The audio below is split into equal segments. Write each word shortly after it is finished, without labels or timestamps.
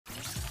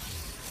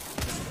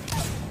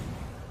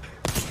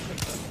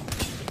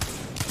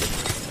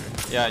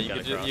Yeah,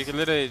 you could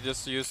literally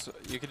just use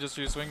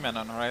wingman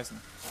on horizon.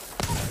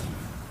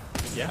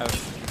 Yeah.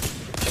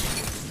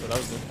 That's what I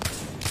was doing.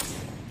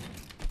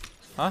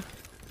 Huh?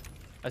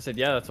 I said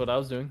yeah, that's what I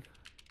was doing.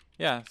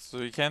 Yeah, so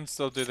you can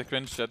still do the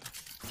cringe shit.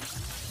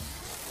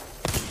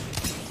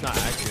 It's not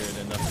accurate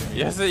enough for me.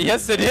 Yes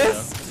it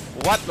is!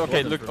 What?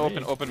 Okay, look,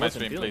 open my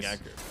stream, please.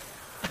 Accurate.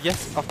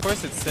 Yes, of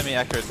course it's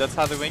semi-accurate. That's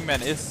how the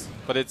wingman is.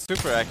 But it's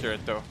super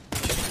accurate though.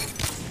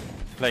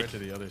 Like, compared to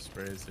the other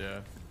sprays,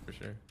 yeah, for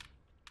sure.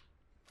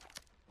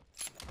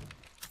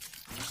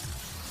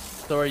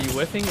 So are you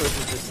whiffing or is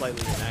it just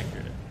slightly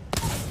inaccurate?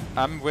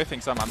 I'm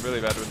whiffing some. I'm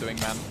really bad with the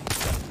wingman.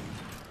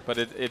 But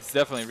it's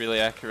definitely really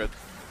accurate.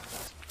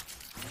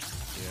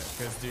 Yeah,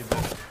 because dude,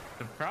 the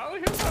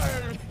probably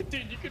hipfire,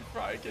 dude, you could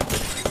probably get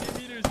like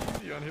 60 meters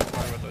easy on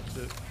hipfire with that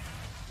shit.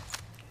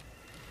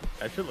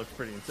 That shit looks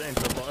pretty insane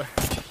so far.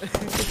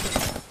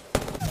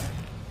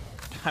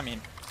 I mean,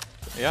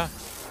 yeah.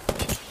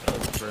 That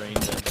was brain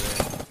dead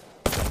there.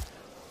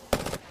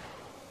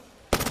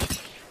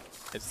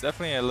 It's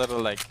definitely a little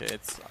like,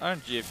 it's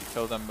RNG if you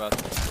kill them, but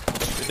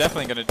you're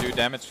definitely gonna do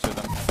damage to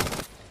them.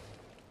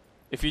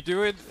 If you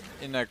do it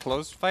in a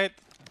close fight,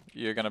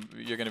 you're gonna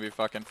be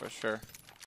fucking for sure.